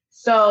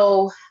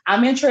 So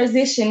I'm in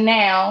transition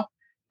now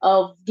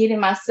of getting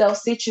myself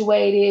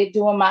situated,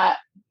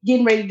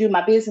 getting ready to do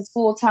my business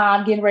full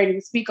time, getting ready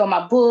to speak on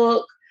my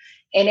book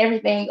and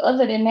everything.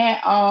 Other than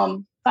that,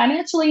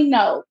 financially,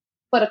 no.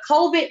 But a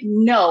COVID,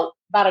 no.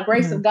 By the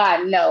grace of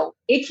God, no.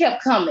 It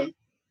kept coming.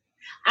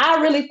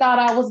 I really thought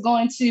I was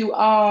going to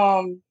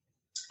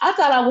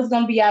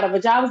be out of a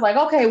job. I was like,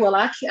 okay, well,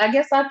 I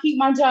guess I'll keep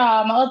my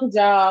other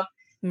job.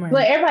 Right.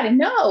 But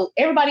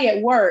everybody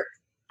at work,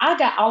 I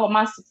got all of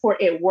my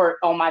support at work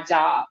on my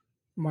job.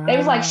 Wow. They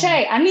was like,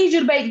 Shay, I need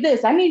you to bake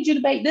this. I need you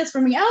to bake this for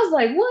me. I was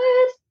like,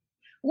 what?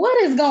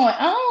 What is going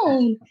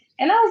on?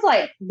 And I was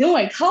like,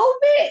 during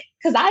COVID?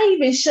 Because I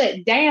even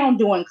shut down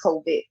during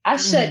COVID. I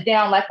shut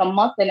down like a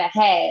month and a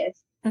half.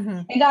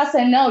 And God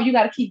said, no, you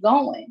got to keep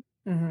going.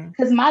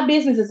 Because my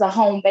business is a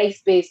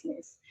home-based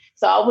business.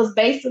 So I was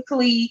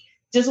basically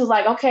just was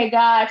like, okay,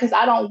 God, because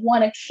I don't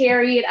want to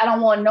carry it. I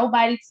don't want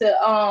nobody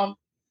to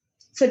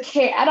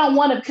care. I don't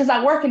want to, because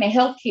I work in the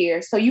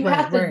healthcare. So you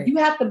have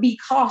to be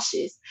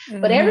cautious.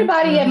 But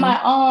everybody at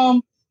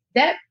my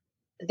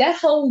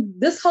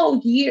this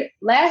whole year,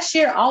 last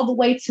year all the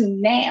way to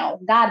now,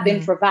 God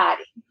been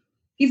providing.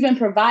 He's been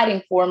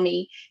providing for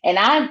me. And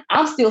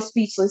I'm still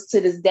speechless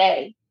to this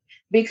day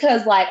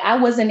because like I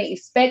wasn't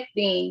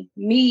expecting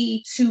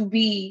me to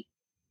be,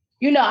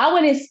 I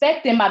wasn't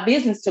expecting my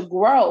business to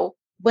grow,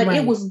 but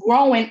it was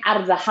growing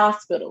out of the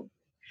hospital.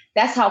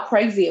 That's how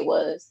crazy it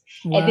was.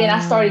 Wow. And then I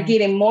started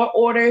getting more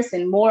orders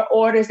and more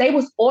orders. They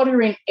was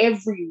ordering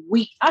every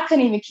week. I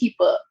couldn't even keep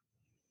up.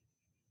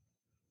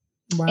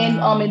 Wow.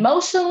 And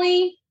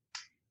emotionally,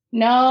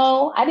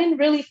 no, I didn't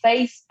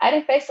face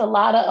a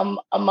lot of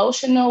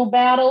emotional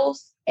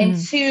battles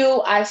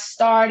until I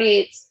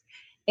started,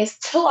 until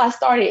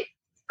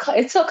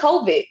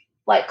COVID.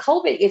 Like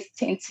COVID is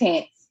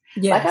intense.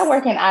 Yes. Like I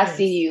work in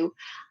ICU. Yes.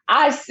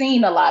 I've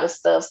seen a lot of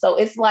stuff. So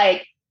it's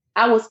like,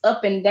 I was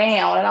up and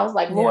down and I was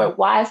like, Lord,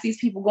 why is these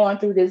people going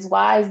through this?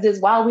 Why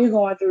are we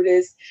going through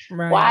this?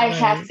 Why it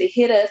have to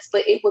hit us?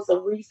 But it was a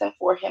reason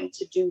for him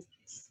to do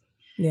this.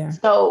 Yeah.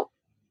 So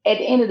at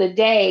the end of the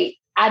day,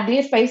 I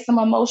did face some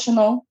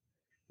emotional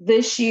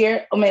last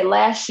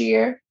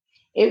year.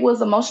 It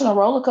was emotional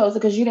roller coaster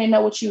because you didn't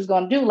know what you was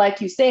going to do.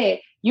 Like you said,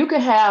 you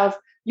could have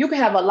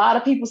a lot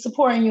of people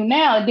supporting you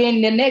now. And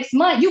then the next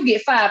month you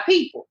get 5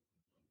 people.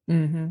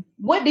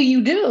 What do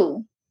you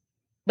do?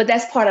 But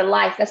that's part of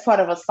life. That's part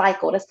of a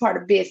cycle. That's part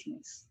of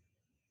business.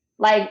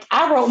 Like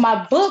I wrote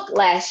my book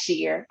last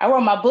year.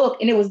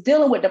 And it was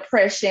dealing with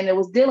depression. It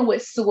was dealing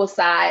with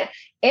suicide,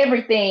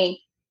 everything.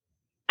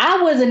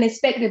 I wasn't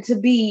expected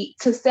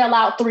to sell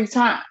out 3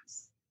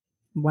 times.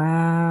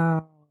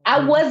 Wow.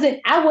 I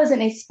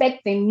wasn't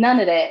expecting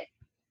none of that.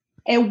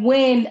 And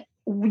when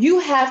you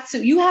have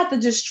to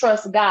just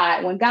trust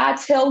God. When God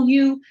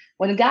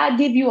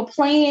give you a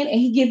plan and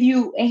he give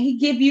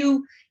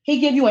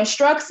you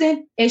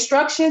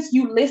instructions,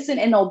 you listen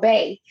and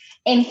obey.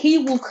 And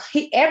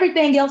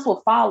everything else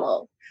will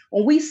follow.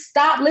 When we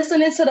stop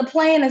listening to the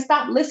plan and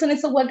stop listening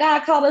to what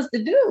God called us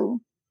to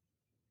do,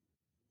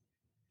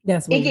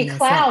 it get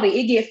cloudy,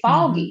 it get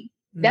foggy.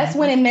 That's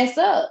when it mess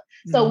up.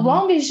 So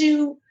long as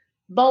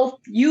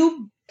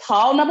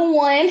Paul number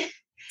 1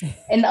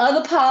 and the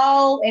other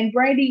Paul and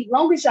Brandy,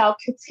 long as y'all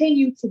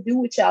continue to do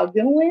what y'all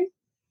doing,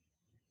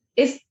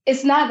 it's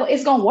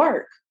gonna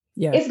work.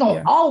 Yeah, it's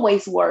going to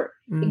always work.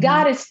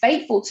 God is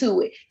faithful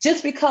to it.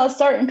 Just because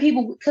certain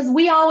people, because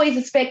we always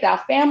expect our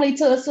family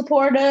to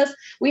support us.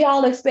 We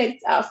all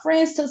expect our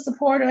friends to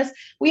support us.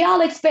 We all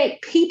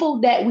expect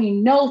people that we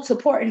know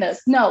supporting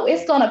us. No,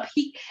 it's going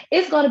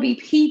to be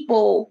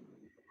people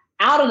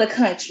out of the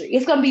country.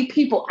 It's going to be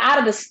people out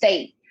of the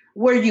state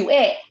where you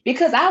at,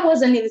 because I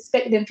wasn't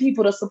expecting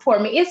people to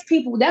support me. It's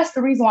people. That's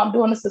the reason why I'm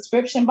doing the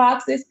subscription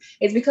boxes,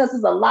 is because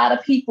there's a lot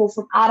of people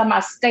from out of my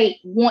state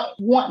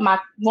want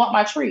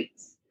my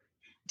treats.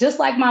 Just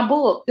like my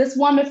book, this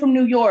woman from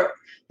New York,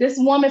 this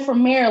woman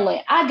from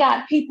Maryland, I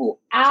got people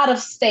out of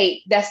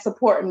state that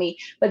support me,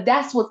 but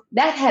that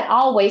had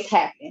always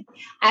happened.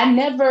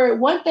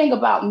 One thing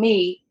about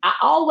me, I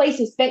always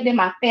expected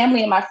my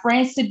family and my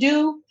friends to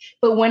do,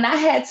 but when I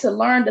had to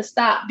learn to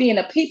stop being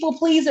a people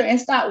pleaser and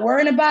stop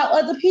worrying about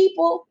other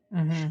people,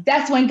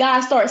 that's when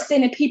God started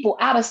sending people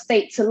out of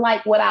state to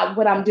like what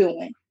I'm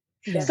doing.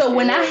 Yeah. So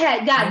when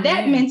I got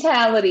that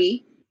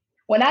mentality,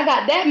 when I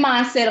got that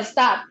mindset of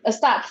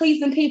stop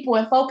pleasing people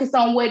and focus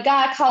on what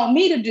God called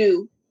me to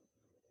do,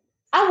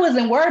 I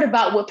wasn't worried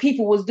about what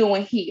people was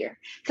doing here,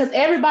 because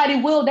everybody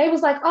they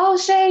was like, oh,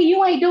 Shay,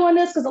 you ain't doing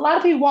this, because a lot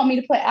of people want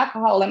me to put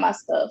alcohol in my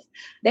stuff.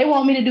 They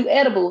want me to do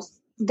edibles.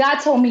 God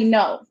told me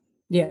no.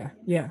 Yeah.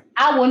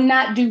 I will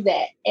not do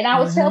that. And I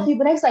would tell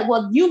people, they say,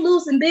 well, you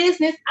losing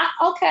business.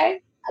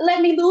 Okay,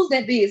 let me lose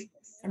that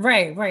business.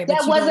 Right.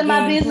 That wasn't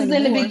my business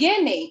in the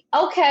beginning.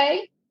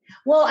 Okay.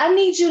 Well, I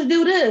need you to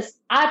do this.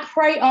 I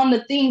pray on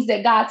the things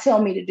that God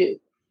tell me to do.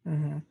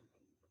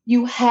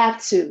 You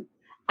have to.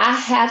 I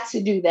have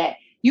to do that.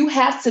 You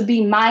have to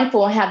be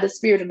mindful and have the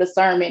spirit of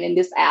discernment in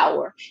this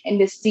hour, in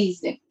this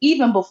season,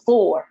 even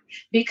before,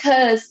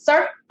 because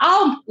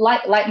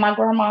like my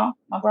grandma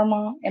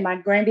and my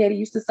granddaddy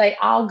used to say,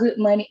 all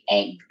money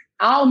ain't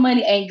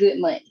good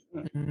money.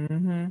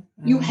 Mm-hmm.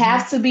 You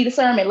have to be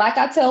discernment. Like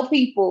I tell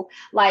people,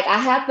 like I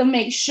have to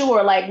make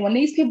sure, like when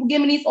these people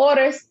give me these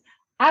orders,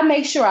 I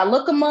make sure I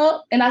look them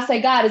up and I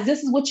say, God, is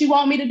this what you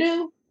want me to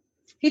do?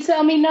 He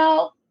tell me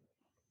no.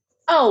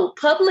 Oh,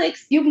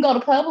 Publix, you can go to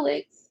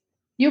Publix.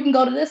 You can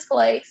go to this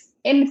place.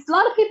 And a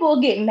lot of people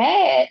will get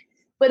mad,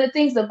 but the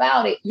things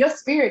about it, your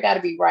spirit got to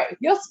be right. If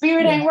your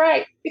spirit ain't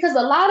right, because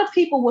a lot of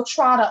people will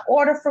try to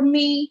order from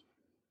me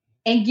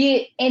and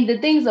the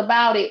things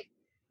about it,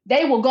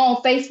 they will go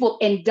on Facebook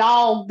and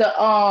dog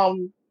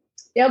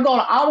they'll go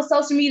on all the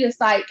social media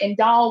sites and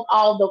dog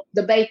all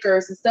the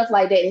bakers and stuff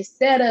like that.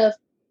 Instead of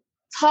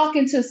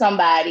talking to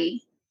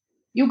somebody,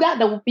 you got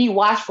to be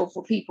watchful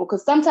for people,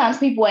 because sometimes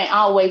people ain't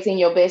always in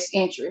your best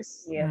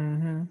interest. Yeah.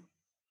 Mm-hmm.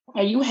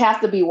 And you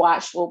have to be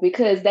watchful,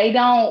 because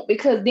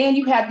then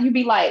you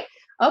be like,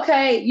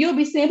 okay, you'll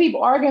be seeing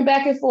people arguing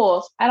back and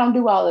forth. I don't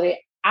do all of that.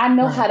 I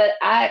know how to,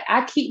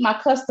 I keep my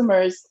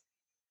customers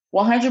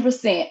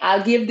 100%.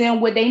 I give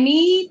them what they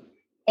need.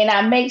 And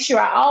I make sure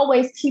I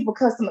always keep a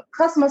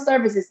customer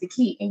service is the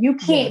key. And you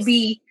can't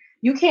be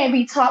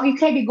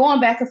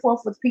going back and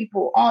forth with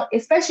people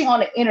especially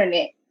on the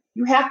internet.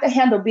 You have to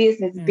handle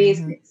business.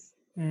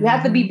 Mm-hmm. You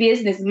have to be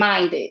business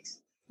minded.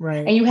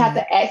 Right. And you have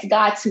to ask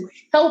God to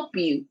help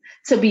you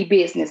to be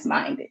business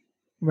minded.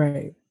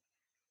 Right.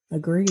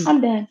 Agreed. I'm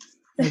done.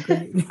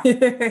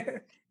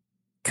 Agreed.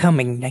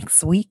 Coming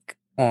next week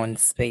on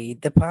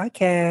Spade the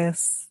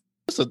Podcast.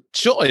 It's a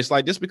choice.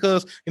 Like, just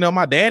because,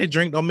 my daddy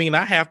drink don't mean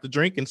I have to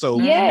drink. And so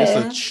it's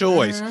a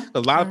choice.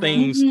 A lot of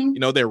things,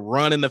 they're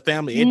running the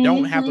family. It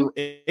don't have to,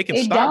 it can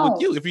start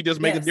with you if you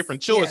just make a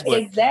different choice. But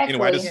exactly.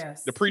 anyway,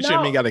 the preacher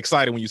in me got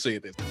excited when you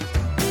said this.